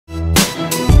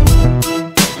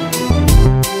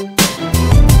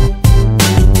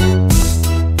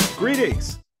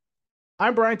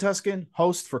I'm Brian Tuskin,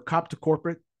 host for Cop to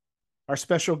Corporate. Our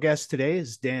special guest today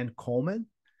is Dan Coleman,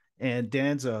 and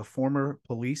Dan's a former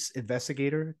police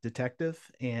investigator, detective,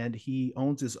 and he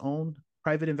owns his own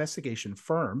private investigation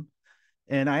firm.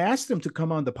 And I asked him to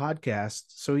come on the podcast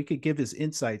so he could give his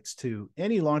insights to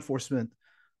any law enforcement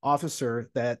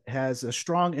officer that has a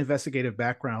strong investigative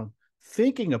background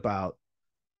thinking about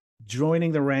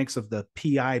joining the ranks of the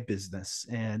PI business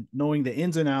and knowing the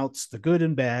ins and outs, the good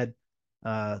and bad.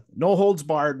 No holds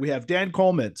barred. We have Dan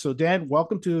Coleman. So, Dan,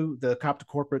 welcome to the Cop to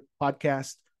Corporate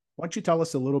podcast. Why don't you tell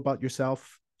us a little about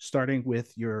yourself, starting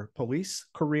with your police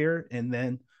career and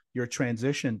then your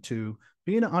transition to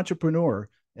being an entrepreneur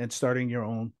and starting your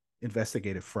own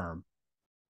investigative firm?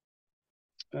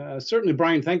 Certainly,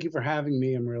 Brian. Thank you for having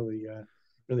me. I'm really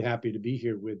happy to be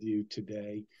here with you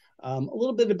today. A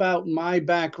little bit about my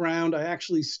background. I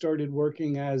actually started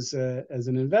working as an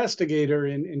investigator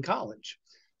in college,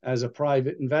 as a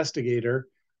private investigator,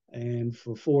 and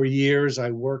for 4 years I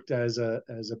worked as a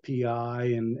PI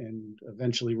and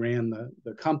eventually ran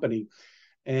the company.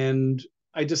 And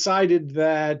I decided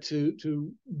that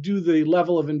to do the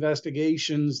level of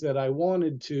investigations that I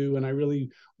wanted to, and I really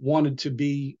wanted to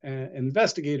be an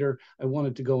investigator, I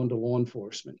wanted to go into law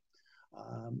enforcement.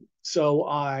 So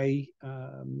I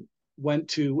went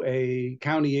to a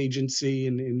county agency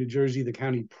in New Jersey. The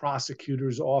county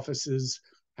prosecutor's offices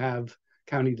have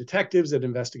county detectives that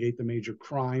investigate the major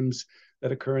crimes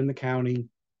that occur in the county.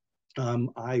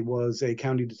 I was a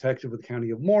county detective with the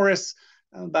county of Morris,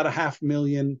 about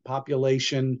 500,000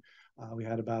 population. We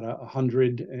had about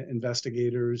 100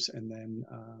 investigators and then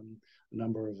a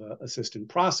number of assistant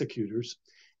prosecutors.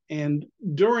 And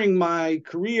during my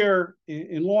career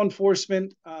in law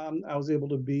enforcement, I was able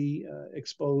to be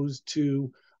exposed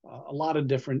to a lot of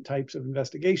different types of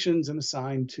investigations and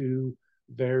assigned to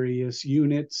various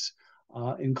units,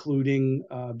 including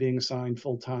being assigned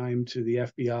full-time to the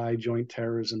FBI Joint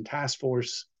Terrorism Task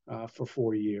Force for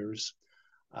 4 years.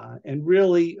 And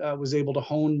really was able to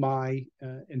hone my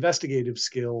investigative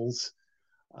skills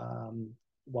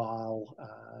while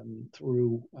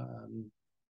through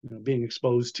being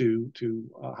exposed to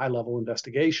high-level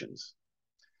investigations.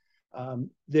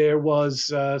 There was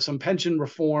some pension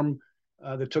reform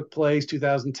that took place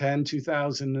 2010,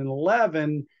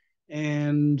 2011,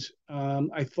 and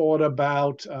I thought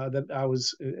about that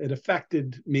it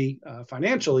affected me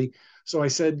financially. So I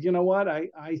said, you know what,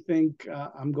 I think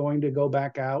I'm going to go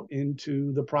back out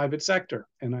into the private sector.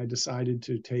 And I decided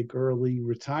to take early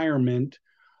retirement,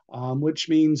 which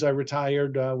means I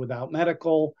retired without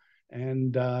medical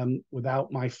and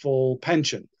without my full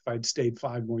pension. If I'd stayed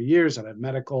 5 more years, I'd have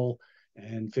medical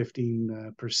and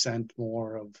 15%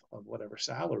 more of whatever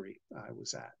salary I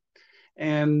was at.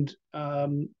 And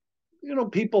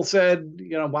people said,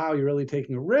 wow, you're really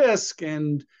taking a risk.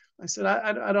 And I said,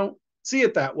 I don't see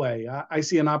it that way. I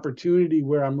see an opportunity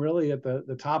where I'm really at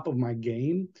the top of my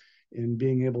game in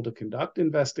being able to conduct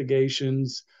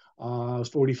investigations. I was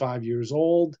 45 years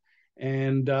old,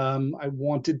 and I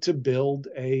wanted to build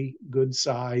a good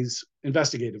size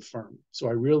investigative firm. So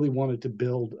I really wanted to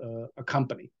build a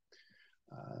company.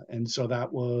 And so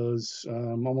that was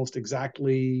almost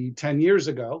exactly 10 years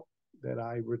ago that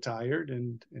I retired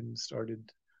and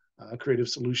started Creative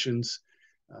Solutions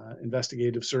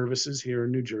Investigative Services here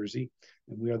in New Jersey.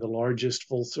 And we are the largest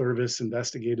full-service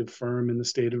investigative firm in the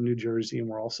state of New Jersey, and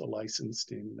we're also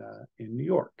licensed in New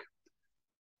York.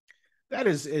 That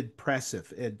is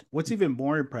impressive. And what's even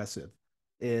more impressive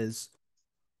is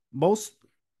most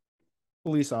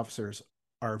police officers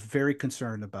are very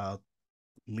concerned about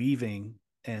leaving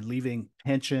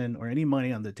pension or any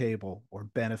money on the table or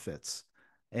benefits.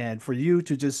 And for you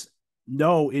to just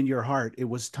know in your heart it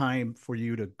was time for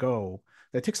you to go,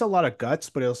 that takes a lot of guts,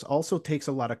 but it also takes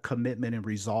a lot of commitment and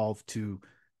resolve to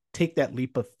take that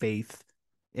leap of faith.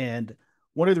 And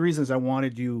one of the reasons I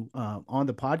wanted you on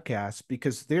the podcast,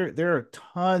 because there are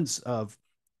tons of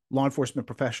law enforcement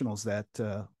professionals that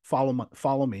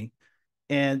follow me,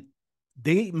 and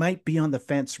they might be on the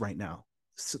fence right now,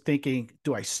 thinking,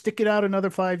 do I stick it out another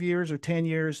 5 years or 10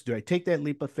 years? Do I take that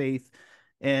leap of faith?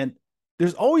 And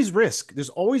there's always risk. There's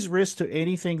always risk to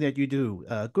anything that you do,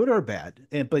 good or bad.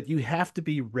 But you have to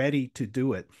be ready to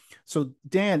do it. So,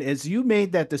 Dan, as you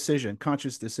made that decision,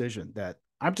 conscious decision, that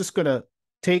I'm just going to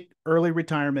take early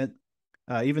retirement,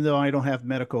 even though I don't have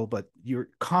medical, but you're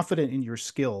confident in your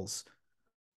skills.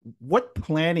 What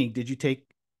planning did you take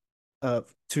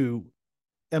to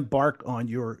embark on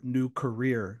your new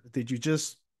career? Did you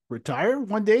just retire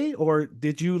one day, or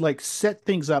did you set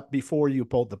things up before you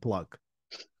pulled the plug?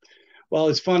 Well,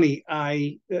 it's funny.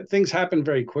 Things happened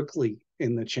very quickly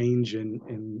in the change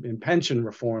in pension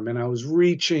reform, and I was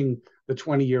reaching the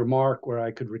 20-year mark where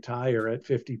I could retire at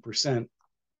 50%.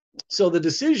 So the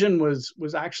decision was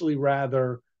actually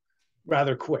rather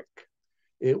quick.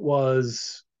 It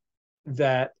was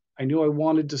that I knew I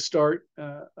wanted to start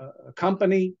a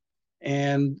company,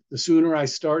 and the sooner I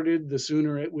started, the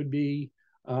sooner it would be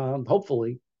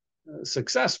hopefully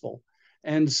successful.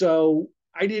 And so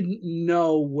I didn't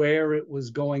know where it was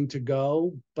going to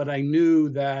go, but I knew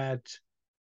that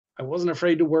I wasn't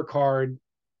afraid to work hard.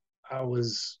 I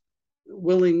was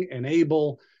willing and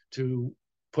able to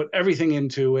put everything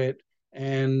into it.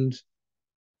 And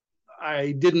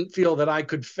I didn't feel that I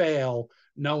could fail,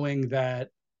 knowing that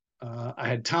I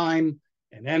had time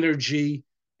and energy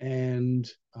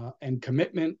and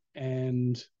commitment,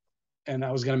 and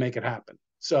I was going to make it happen.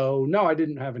 So no, I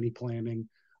didn't have any planning.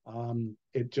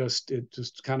 It just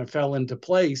kind of fell into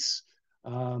place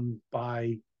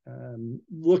by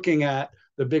looking at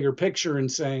the bigger picture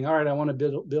and saying, all right, I want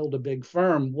to build a big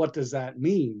firm. What does that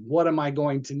mean? What am I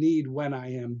going to need when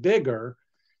I am bigger?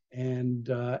 And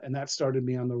that started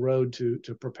me on the road to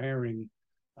preparing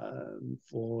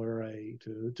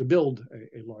to build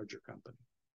a larger company.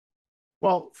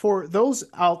 Well, for those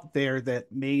out there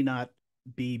that may not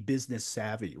be business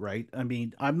savvy, right? I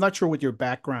mean, I'm not sure what your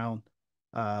background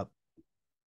uh,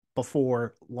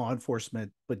 before law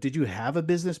enforcement, but did you have a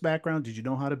business background? Did you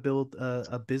know how to build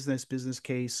a business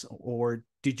case, or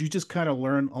did you just kind of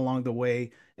learn along the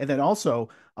way? And then also,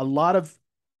 a lot of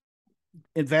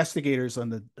investigators on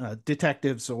the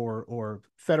detectives or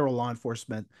federal law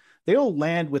enforcement, they'll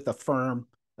land with a firm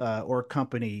or a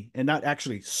company and not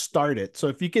actually start it. So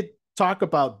if you could talk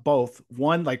about both,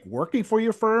 one, like working for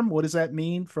your firm, what does that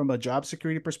mean from a job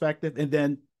security perspective, and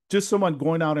then just someone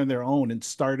going out on their own and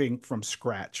starting from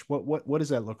scratch. What does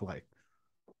that look like?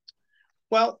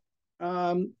 Well,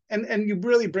 and you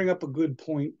really bring up a good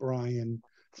point, Brian.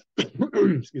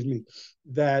 Excuse me.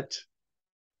 That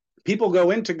people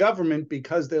go into government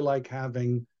because they like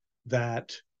having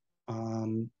that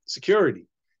security,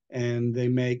 and they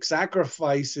make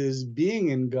sacrifices being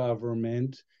in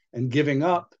government and giving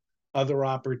up other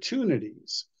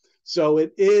opportunities. So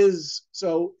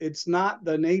it's not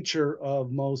the nature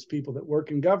of most people that work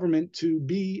in government to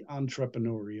be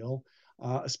entrepreneurial,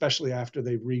 especially after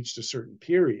they've reached a certain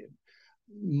period.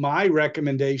 My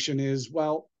recommendation is,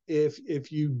 well,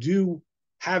 if you do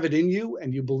have it in you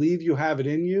and you believe you have it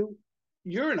in you,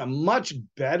 you're in a much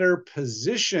better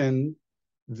position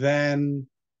than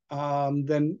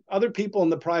than other people in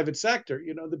the private sector.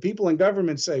 You know, the people in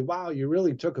government say, "Wow, you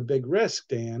really took a big risk,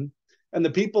 Dan," and the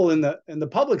people in the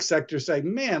public sector say,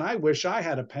 "Man, I wish I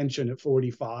had a pension at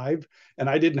 45 and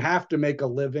I didn't have to make a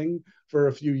living for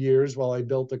a few years while I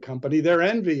built a company." They're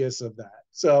envious of that.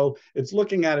 So it's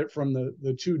looking at it from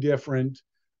the two different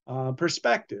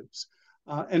perspectives.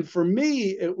 And for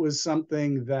me, it was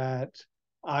something that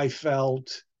I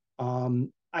felt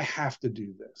I have to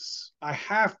do this. I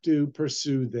have to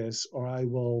pursue this, or I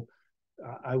won't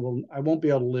be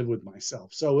able to live with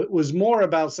myself. So it was more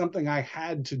about something I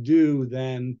had to do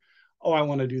than, oh, I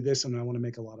want to do this and I want to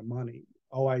make a lot of money.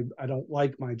 Oh, I don't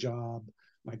like my job,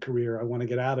 my career. I want to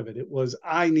get out of it. It was,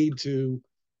 I need to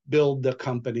build the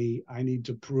company. I need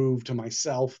to prove to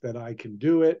myself that I can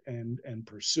do it and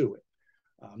pursue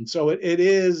it. So it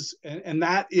is, and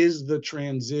that is the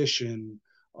transition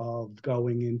of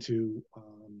going into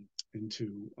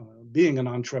being an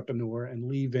entrepreneur and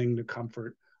leaving the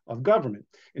comfort of government.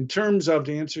 In terms of,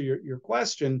 to answer your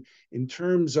question, in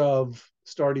terms of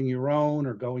starting your own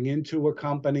or going into a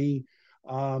company,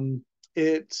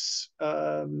 it's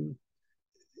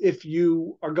if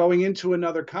you are going into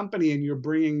another company and you're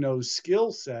bringing those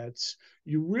skill sets,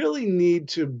 you really need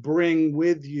to bring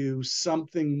with you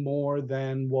something more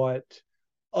than what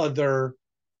other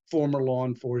former law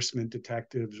enforcement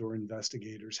detectives or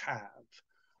investigators have.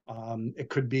 It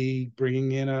could be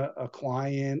bringing in a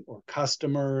client or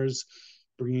customers,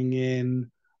 bringing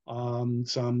in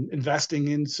some investing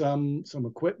in some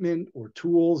equipment or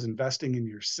tools, investing in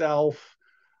yourself.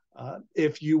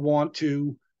 If you want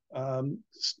to um,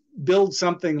 build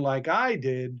something like I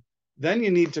did, then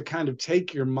you need to kind of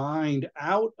take your mind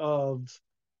out of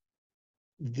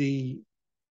the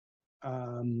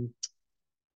um,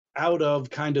 out of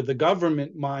kind of the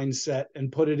government mindset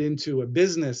and put it into a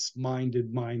business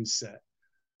minded mindset.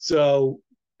 So,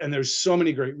 and there's so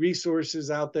many great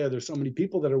resources out there. There's so many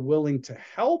people that are willing to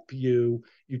help you.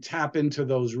 You tap into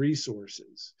those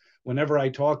resources. Whenever I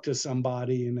talk to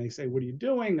somebody and they say, "What are you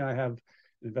doing?" I have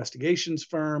an investigations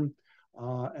firm.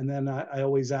 And then I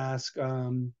always ask,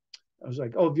 I was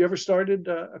like, oh, have you ever started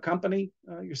a company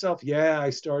yourself? Yeah, I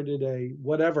started a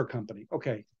whatever company.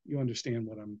 Okay, you understand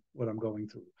what I'm going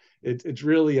through. It's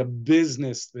really a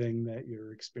business thing that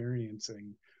you're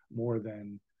experiencing more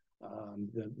than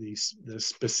the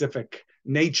specific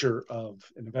nature of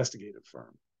an investigative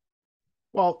firm.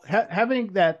 Well,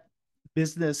 having that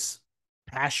business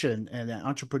passion and that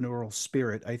entrepreneurial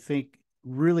spirit, I think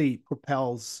really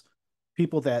propels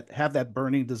people that have that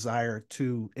burning desire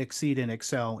to exceed and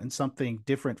excel in something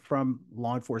different from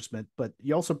law enforcement. But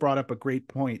you also brought up a great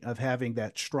point of having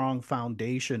that strong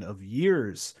foundation of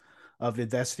years of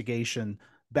investigation,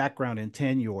 background, and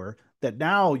tenure that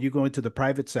now you go into the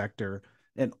private sector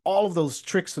and all of those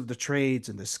tricks of the trades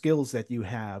and the skills that you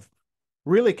have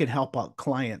really can help out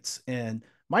clients. And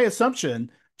my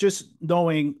assumption, just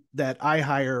knowing that I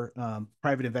hire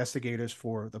private investigators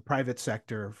for the private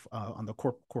sector on the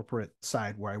corporate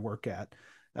side where I work at,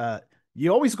 uh,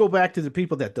 you always go back to the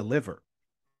people that deliver.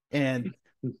 And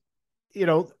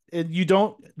and you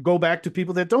don't go back to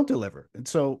people that don't deliver. And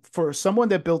so, for someone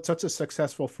that built such a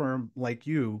successful firm like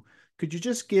you, could you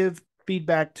just give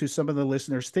feedback to some of the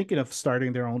listeners thinking of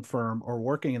starting their own firm or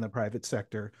working in the private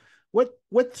sector?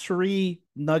 What three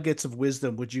nuggets of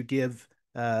wisdom would you give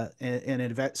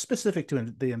specific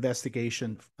to the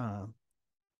investigation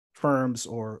firms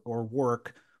or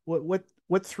work?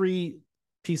 What three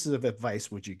pieces of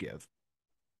advice would you give?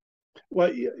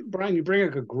 Well, Brian, you bring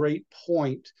up a great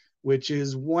point, which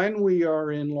is when we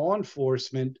are in law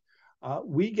enforcement,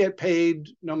 we get paid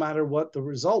no matter what the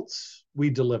results we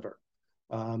deliver.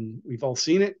 We've all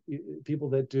seen it. People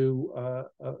that do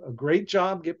a great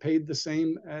job get paid the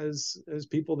same as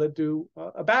people that do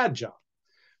a bad job.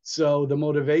 So the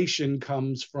motivation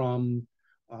comes from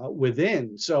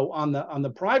within. So on the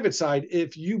private side,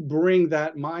 if you bring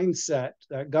that mindset,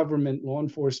 that government law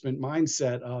enforcement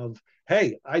mindset of,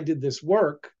 hey, I did this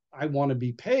work, I want to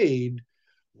be paid,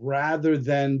 rather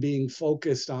than being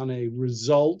focused on a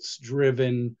results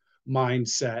driven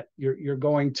mindset, you're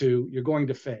going to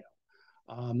fail.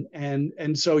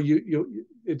 And so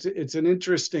it's an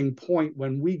interesting point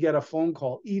when we get a phone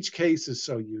call. Each case is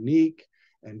so unique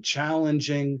and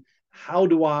challenging. How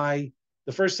do I?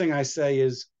 The first thing I say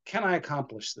is, can I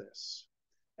accomplish this?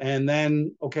 And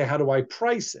then, okay, how do I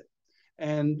price it?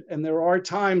 And there are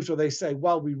times where they say,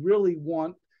 well, we really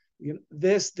want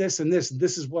this, and this.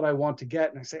 This is what I want to get.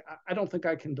 And I say, I don't think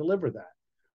I can deliver that.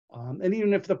 And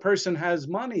even if the person has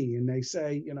money and they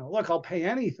say, look, I'll pay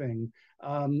anything,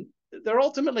 they're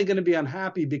ultimately going to be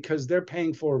unhappy because they're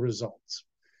paying for results.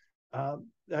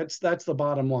 That's the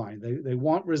bottom line. They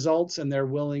want results and they're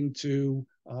willing to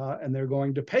and they're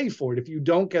going to pay for it. If you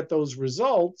don't get those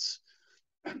results,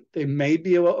 they may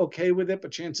be okay with it,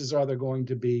 but chances are they're going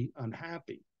to be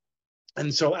unhappy.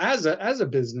 And so as a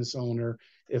business owner,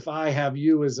 if I have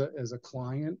you as a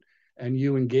client and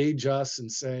you engage us and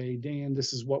say, Dan,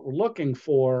 this is what we're looking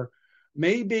for,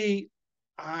 maybe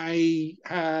I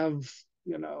have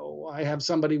I have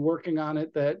somebody working on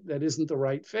it that isn't the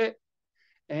right fit,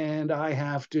 and I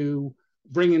have to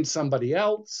bring in somebody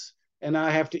else, and I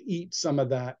have to eat some of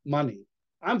that money.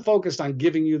 I'm focused on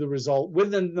giving you the result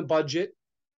within the budget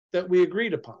that we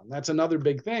agreed upon. That's another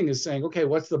big thing, is saying, okay,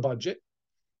 what's the budget?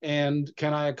 And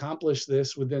can I accomplish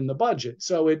this within the budget?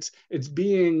 So it's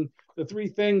being, the three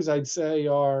things I'd say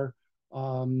are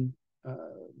um, uh,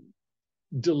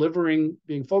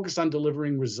 being focused on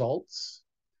delivering results,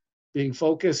 being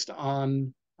focused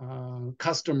on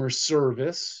customer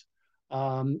service,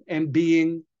 and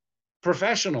being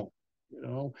professional.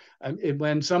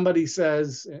 When somebody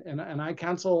says, and I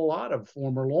counsel a lot of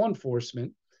former law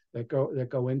enforcement that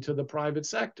go into the private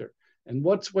sector. And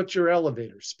what's your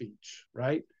elevator speech,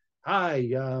 right? Hi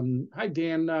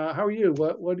Dan, how are you?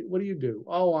 What do you do?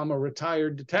 Oh, I'm a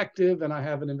retired detective and I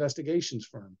have an investigations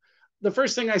firm. The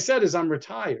first thing I said is I'm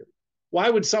retired. Why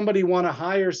would somebody want to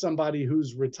hire somebody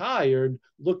who's retired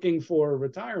looking for a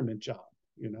retirement job?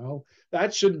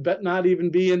 That should not even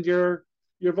be in your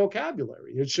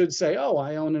vocabulary. It should say, oh,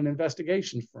 I own an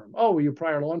investigation firm. Oh, were you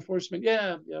prior law enforcement?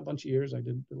 Yeah, a bunch of years. I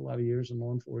did a lot of years in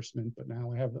law enforcement, but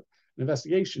now I have an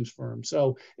investigations firm.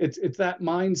 So it's that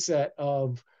mindset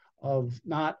of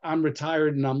not, I'm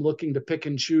retired and I'm looking to pick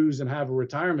and choose and have a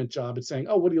retirement job. It's saying,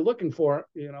 oh, what are you looking for?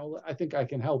 I think I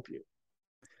can help you.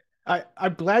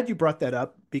 I'm glad you brought that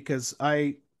up because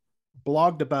I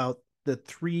blogged about the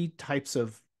three types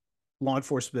of law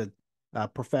enforcement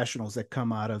professionals that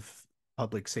come out of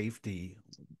public safety.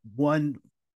 One,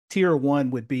 tier one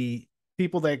would be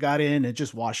people that got in and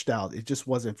just washed out. It just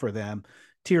wasn't for them.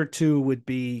 Tier two would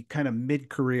be kind of mid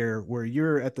career, where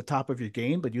you're at the top of your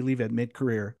game, but you leave at mid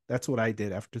career. That's what I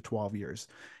did after 12 years.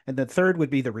 And the third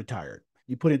would be the retired.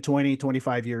 you put in 20,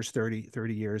 25 years, 30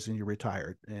 years, and you're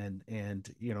retired, and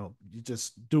you're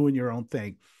just doing your own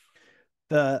thing.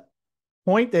 The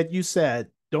point that you said,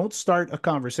 don't start a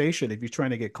conversation if you're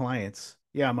trying to get clients.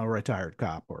 Yeah, I'm a retired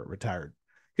cop or retired,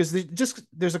 because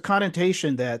there's a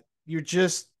connotation that you're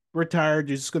just retired,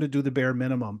 you're just going to do the bare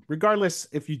minimum, regardless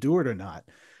if you do it or not.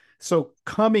 So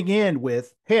coming in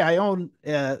with, hey, I own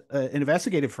an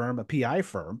investigative firm, a PI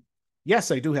firm.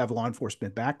 Yes, I do have law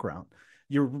enforcement background.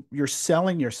 You're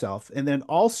selling yourself, and then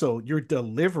also you're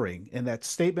delivering. And that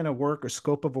statement of work or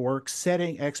scope of work,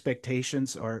 setting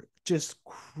expectations are just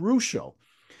crucial.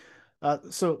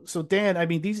 So Dan, I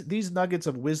mean, these nuggets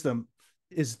of wisdom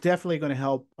is definitely going to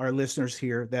help our listeners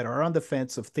here that are on the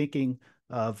fence of thinking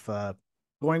of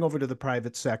going over to the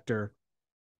private sector.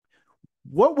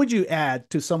 What would you add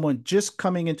to someone just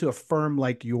coming into a firm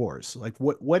like yours? Like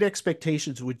what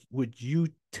expectations would you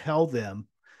tell them,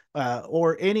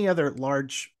 or any other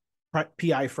large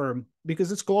PI firm,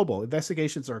 because it's global.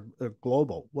 Investigations are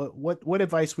global. What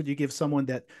advice would you give someone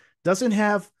that doesn't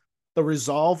have the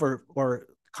resolve or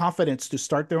confidence to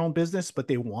start their own business, but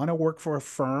they want to work for a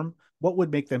firm? What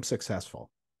would make them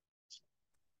successful?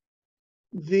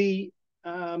 The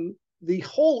the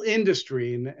whole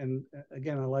industry, and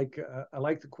again, I like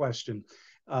the question.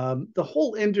 The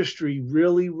whole industry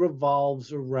really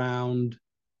revolves around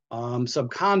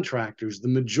subcontractors. The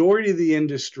majority of the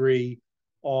industry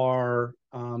are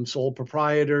sole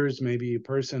proprietors, maybe a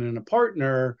person and a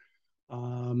partner.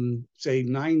 Say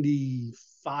 95%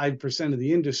 of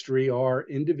the industry are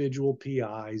individual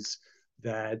PIs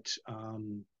that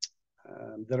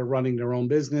that are running their own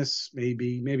business,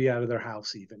 maybe out of their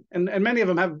house even, and many of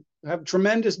them have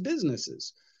tremendous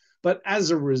businesses, but as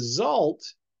a result,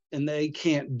 and they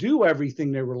can't do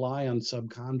everything, they rely on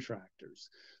subcontractors.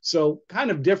 So kind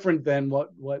of different than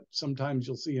what sometimes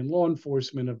you'll see in law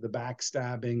enforcement of the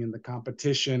backstabbing and the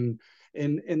competition.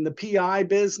 In the PI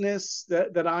business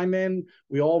that I'm in,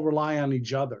 we all rely on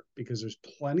each other because there's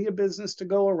plenty of business to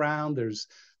go around. There's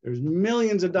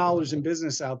millions of dollars in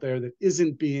business out there that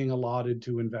isn't being allotted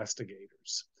to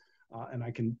investigators,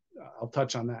 and I'll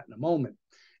touch on that in a moment.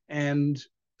 And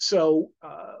so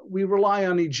we rely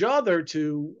on each other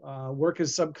to work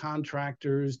as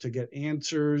subcontractors to get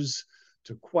answers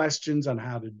to questions on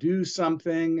how to do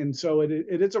something. And so it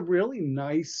is a really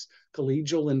nice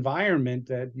collegial environment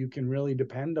that you can really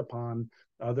depend upon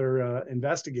other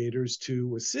investigators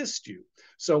to assist you.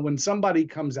 So when somebody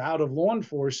comes out of law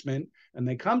enforcement and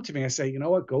they come to me, I say, you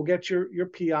know what, go get your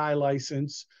PI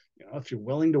license. You know, if you're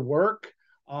willing to work,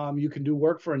 you can do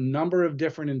work for a number of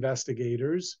different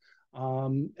investigators.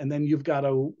 And then you've got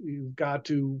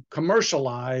to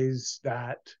commercialize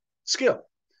that skill.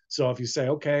 So if you say,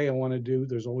 okay,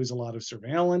 there's always a lot of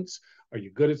surveillance. Are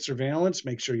you good at surveillance?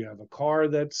 Make sure you have a car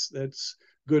that's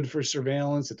good for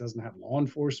surveillance. It doesn't have law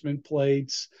enforcement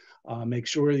plates. Make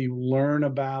sure you learn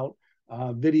about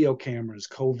video cameras,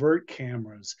 covert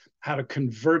cameras, how to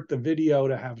convert the video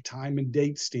to have time and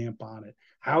date stamp on it.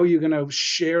 How are you going to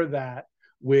share that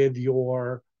with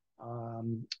your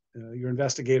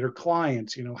investigator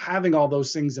clients? You know, having all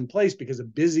those things in place, because a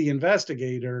busy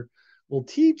investigator will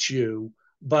teach you,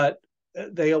 but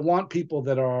they want people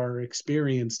that are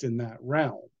experienced in that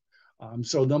realm.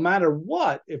 So no matter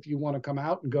what, if you want to come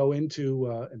out and go into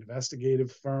an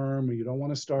investigative firm, or you don't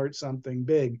want to start something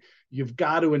big, you've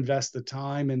got to invest the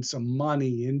time and some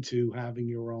money into having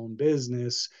your own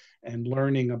business and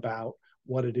learning about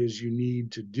what it is you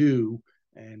need to do,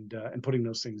 and putting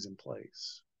those things in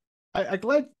place. I'm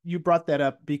glad you brought that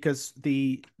up, because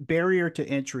the barrier to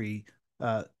entry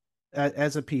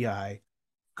as a PI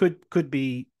could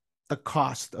be the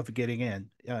cost of getting in.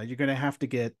 You're going to have to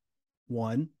get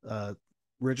one,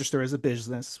 register as a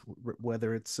business,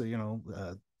 whether it's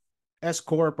S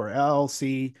corp or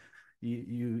LLC.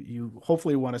 You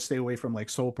hopefully want to stay away from like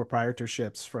sole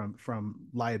proprietorships from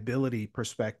liability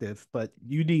perspective, but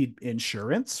you need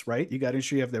insurance, right? You got to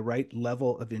ensure you have the right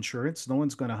level of insurance. No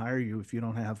one's going to hire you if you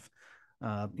don't have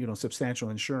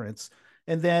substantial insurance.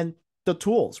 And then the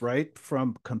tools, right?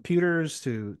 From computers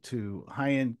to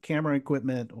high-end camera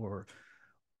equipment. Or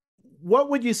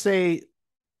what would you say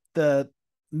the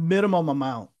minimum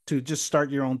amount to just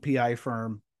start your own PI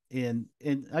firm in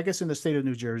I guess in the state of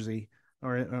New Jersey,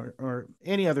 or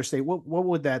any other state? What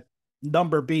would that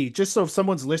number be? Just so if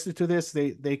someone's listening to this,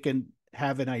 they can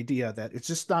have an idea that it's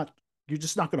just not you're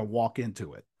just not going to walk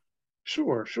into it.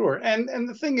 Sure. And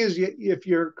the thing is, if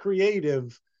you're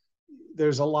creative,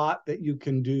 there's a lot that you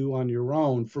can do on your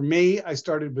own. For me, I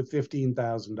started with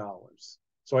 $15,000.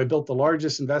 So I built the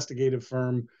largest investigative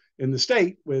firm in the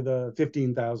state with a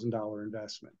 $15,000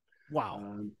 investment.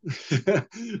 Wow.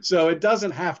 So it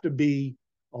doesn't have to be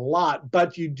a lot,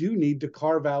 but you do need to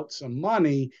carve out some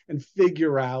money and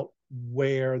figure out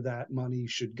where that money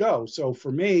should go. So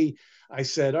for me, I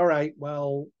said, all right,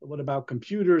 well, what about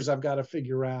computers? I've got to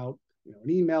figure out, an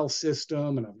email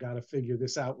system, and I've got to figure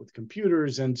this out with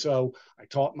computers. And so I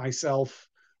taught myself.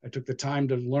 I took the time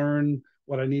to learn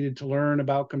what I needed to learn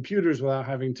about computers without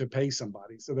having to pay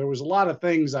somebody. So there was a lot of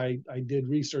things I did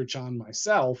research on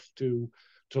myself to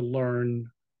learn,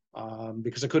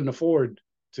 because I couldn't afford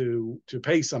to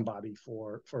pay somebody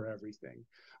for everything.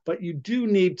 But you do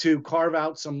need to carve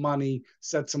out some money,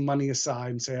 set some money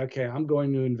aside, and say, okay, I'm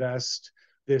going to invest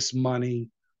this money,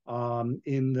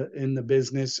 in the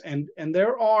business. And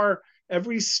there are,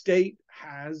 every state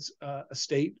has a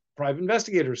state private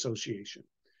investigator association,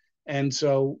 and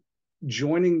so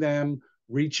joining them,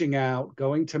 reaching out,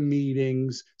 going to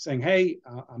meetings, saying, hey,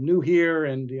 I'm new here,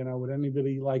 and would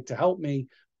anybody like to help me?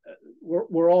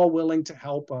 We're all willing to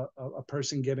help a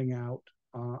person getting out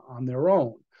on their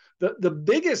own. The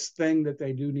biggest thing that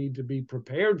they do need to be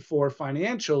prepared for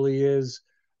financially is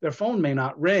their phone may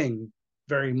not ring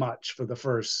very much for the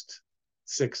first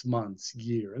 6 months,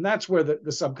 year. And that's where the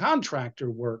subcontractor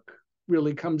work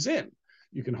really comes in.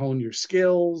 You can hone your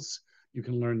skills, you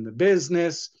can learn the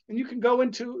business, and you can go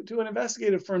into an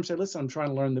investigative firm, say, listen, I'm trying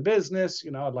to learn the business,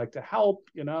 I'd like to help,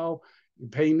 you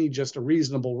pay me just a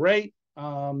reasonable rate.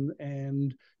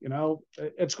 And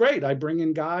it's great. I bring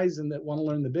in guys and that want to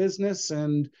learn the business,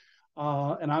 and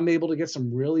I'm able to get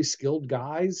some really skilled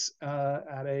guys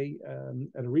at a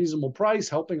reasonable price,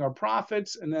 helping our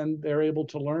profits, and then they're able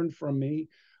to learn from me,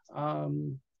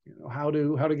 how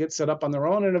to get set up on their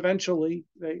own, and eventually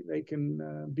they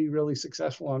can be really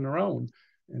successful on their own,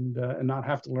 and not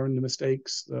have to learn the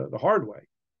mistakes the hard way.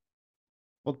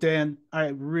 Well, Dan, I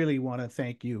really want to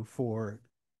thank you for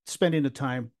spending the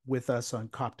time with us on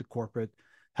Cop to Corporate,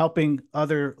 helping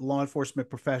other law enforcement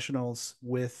professionals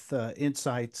with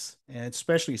insights, and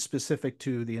especially specific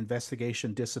to the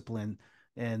investigation discipline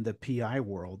and the PI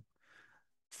world.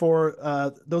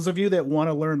 For those of you that want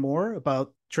to learn more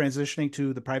about transitioning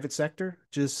to the private sector,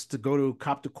 just to go to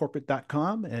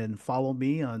coptocorporate.com and follow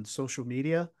me on social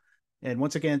media. And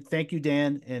once again, thank you,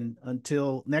 Dan. And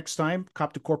until next time,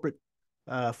 Cop to Corporate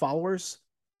followers,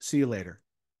 see you later.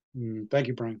 Thank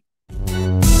you, Brian.